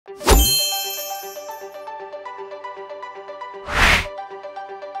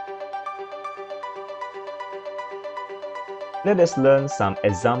Let us learn some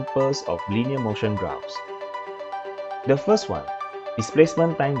examples of linear motion graphs. The first one,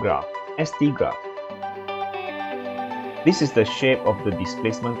 displacement time graph, ST graph. This is the shape of the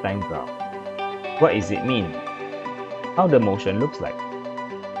displacement time graph. What does it mean? How the motion looks like?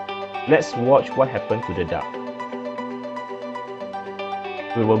 Let's watch what happened to the duck.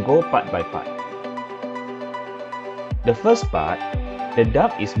 We will go part by part. The first part, the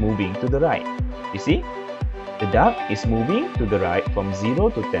duck is moving to the right. You see? The duck is moving to the right from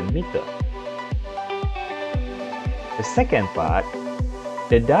 0 to 10 meters. The second part,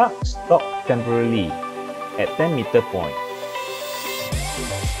 the duck stopped temporarily at 10 meter point.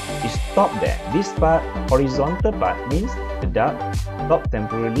 It stopped there. This part, horizontal part, means the duck stopped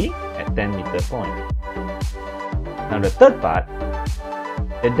temporarily at 10 meter point. Now the third part,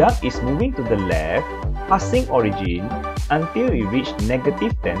 the duck is moving to the left, passing origin until it reached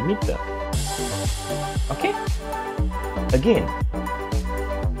negative 10 meter. Okay? Again,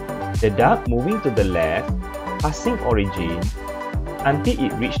 the duck moving to the left, passing origin until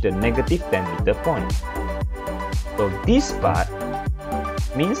it reached the negative 10 meter point. So this part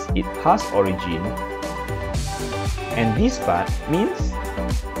means it passed origin, and this part means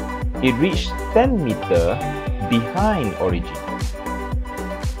it reached 10 meter behind origin.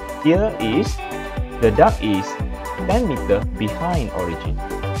 Here is the duck is 10 meter behind origin.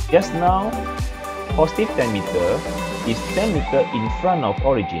 Just now, positive 10 meter is 10 meter in front of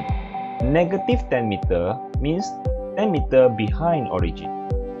origin. Negative 10 meter means 10 meter behind origin.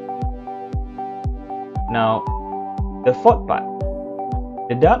 Now, the fourth part,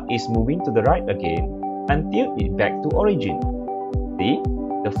 the duck is moving to the right again until it back to origin. See,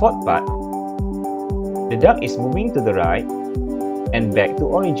 the fourth part, the duck is moving to the right and back to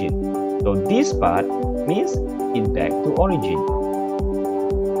origin. So this part means it back to origin.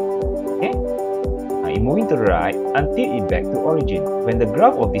 Okay? Now it moving to the right until it back to origin. When the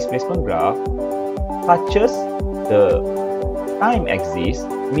graph of displacement graph touches the time axis,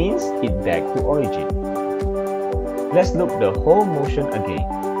 means it back to origin. Let's look the whole motion again.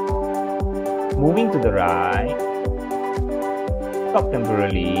 Moving to the right, stop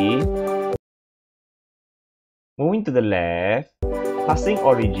temporarily. Moving to the left, passing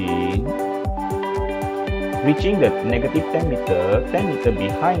origin, reaching the negative 10 meter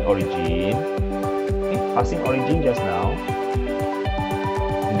behind origin, okay, passing origin just now,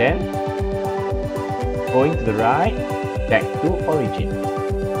 and then going to the right, back to origin.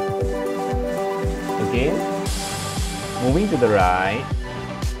 Again, moving to the right,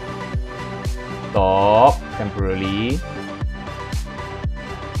 stop temporarily,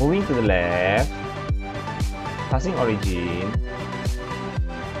 moving to the left, passing origin,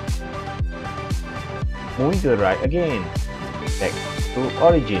 moving to the right again, back to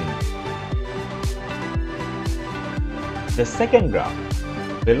origin. The second graph,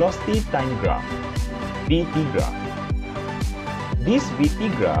 velocity time graph, VT graph. This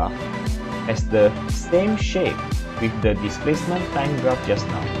VT graph has the same shape with the displacement time graph just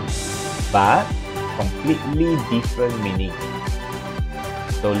now, but completely different meaning.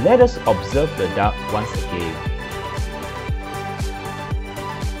 So let us observe the duck once again.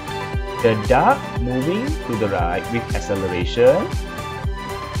 The duck moving to the right with acceleration,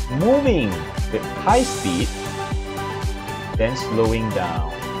 moving with high speed, then slowing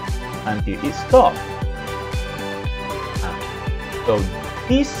down until it stops. So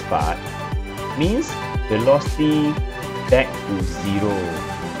this part means velocity back to zero.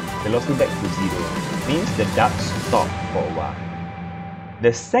 Velocity back to zero means the duck stopped for a while.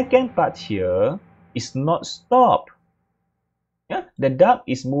 The second part here is not stop. Yeah, the duck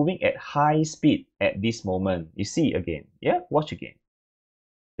is moving at high speed at this moment. You see again. Yeah, watch again.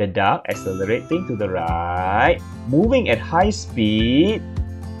 The duck accelerating to the right, moving at high speed,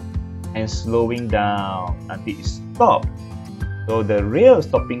 and slowing down until it stops. So the real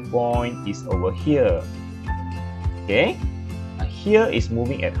stopping point is over here. Okay, here is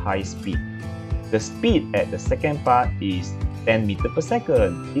moving at high speed. The speed at the second part is 10 meters per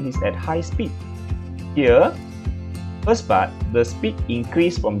second. It is at high speed. Here, first part, the speed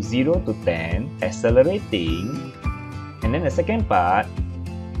increased from 0 to 10, accelerating. And then the second part,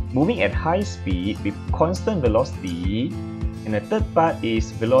 moving at high speed with constant velocity. And the third part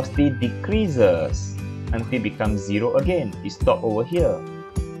is velocity decreases until it becomes 0 again. It stops over here.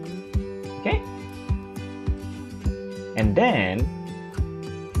 Okay? And then,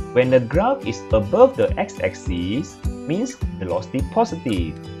 when the graph is above the x-axis, means velocity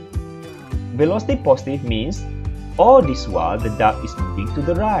positive. Velocity positive means all this while the duck is moving to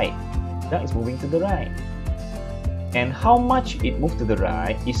the right. Duck is moving to the right. And how much it moved to the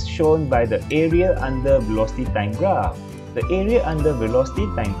right is shown by the area under velocity time graph. the area under velocity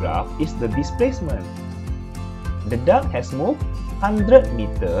time graph is the displacement. The duck has moved 100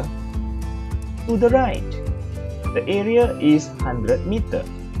 meter to the right. The area is 100 meter.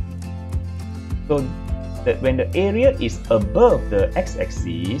 So that when the area is above the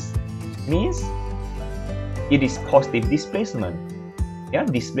x-axis, means it is positive displacement. Yeah,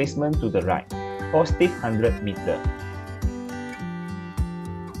 displacement to the right, positive 100 meter.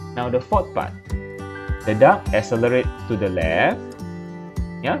 Now the fourth part, the duck accelerate to the left,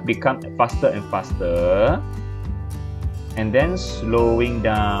 yeah, become faster and faster, and then slowing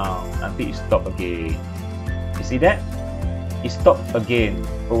down until it stop again. You see that? It stop again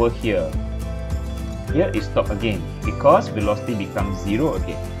over here. Here it stop again because velocity becomes 0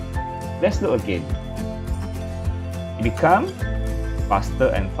 again. Let's look again. It become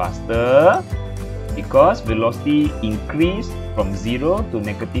faster and faster because velocity increase from 0 to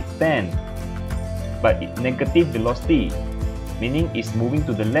 -10. But negative velocity, meaning it's moving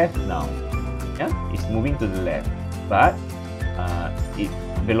to the left now. Yeah, it's moving to the left. But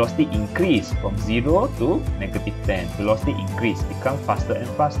velocity increase from 0 to -10. Velocity increase, become faster and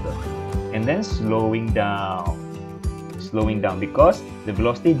faster. And then slowing down because the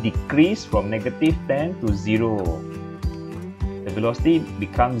velocity decrease from -10 to 0. The velocity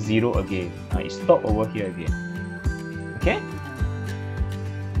becomes 0 again. It stop over here again. Okay?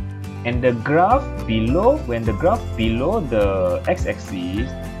 And the graph below, when the graph below the x-axis,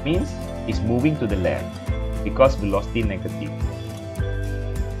 means it's moving to the left because velocity negative.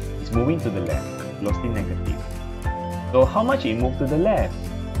 It's moving to the left, velocity negative. So how much it moved to the left?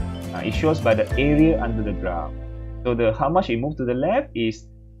 It shows by the area under the graph. So how much it moved to the left is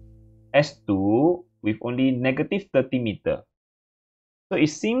S2 with only -30 meter. So it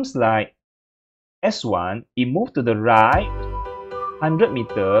seems like S1, it moved to the right 100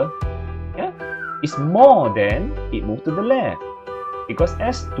 meter, yeah, is more than it moved to the left because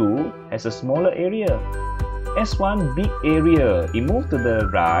S2 has a smaller area. S1 big area, it moved to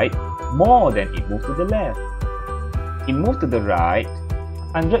the right more than it moved to the left. It moved to the right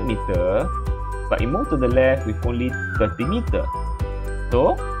 100 meter, but it moved to the left with only 30 meter.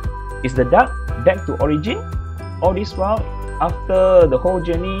 So, is the duck back to origin? All this while, after the whole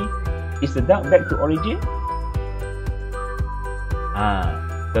journey, is the duck back to origin?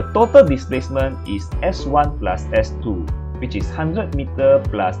 The total displacement is S1 plus S2, which is 100 meter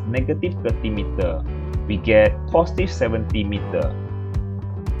plus -30 meter. We get positive 70 meter.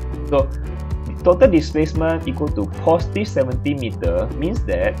 So, total displacement equal to positive 70 meter means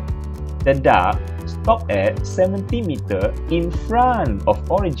that the duck stopped at 70 meter in front of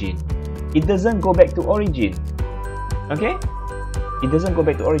origin. It doesn't go back to origin. Okay? It doesn't go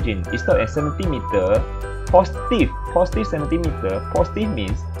back to origin. It stopped at 70 meter, positive 70 meter. Positive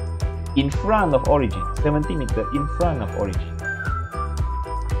means in front of origin. 70 meter in front of origin.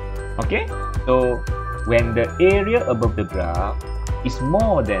 Okay? So, when the area above the graph is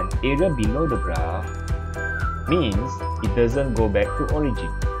more than area below the graph, means it doesn't go back to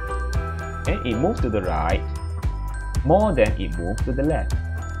origin. Okay? It moves to the right more than it moves to the left.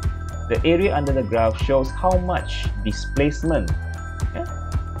 The area under the graph shows how much displacement. Okay?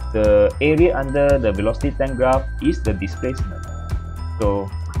 The area under the velocity time graph is the displacement. So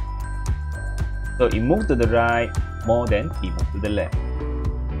it moves to the right more than it moves to the left.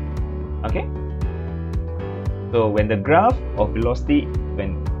 Okay? So when the graph of velocity,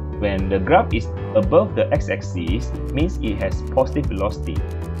 when the graph is above the x-axis, means it has positive velocity,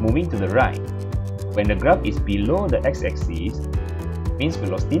 moving to the right. When the graph is below the x-axis, means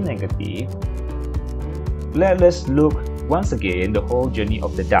velocity negative. Let us look once again the whole journey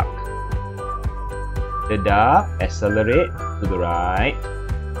of the duck. The duck accelerate to the right,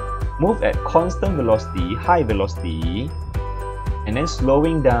 move at constant velocity, high velocity, and then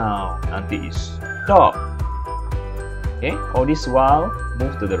slowing down until it stops. Okay, all this while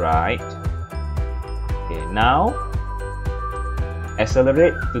move to the right. Okay, now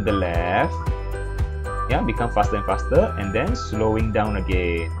accelerate to the left. Yeah, become faster and faster, and then slowing down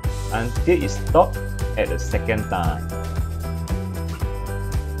again until it stops at the second time.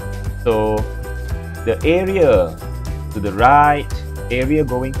 So the area to the right, area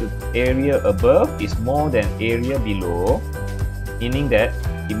going to area above is more than area below, meaning that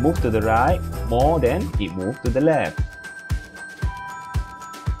it moved to the right more than it moved to the left.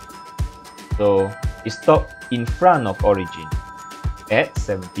 So it stopped in front of origin at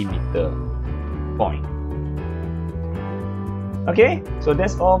 70 meter point. Okay, so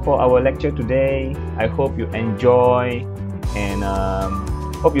that's all for our lecture today. I hope you enjoy, and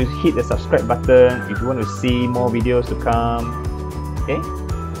hope you hit the subscribe button if you want to see more videos to come. Okay,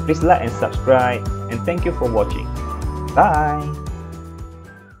 please like and subscribe, and thank you for watching. Bye!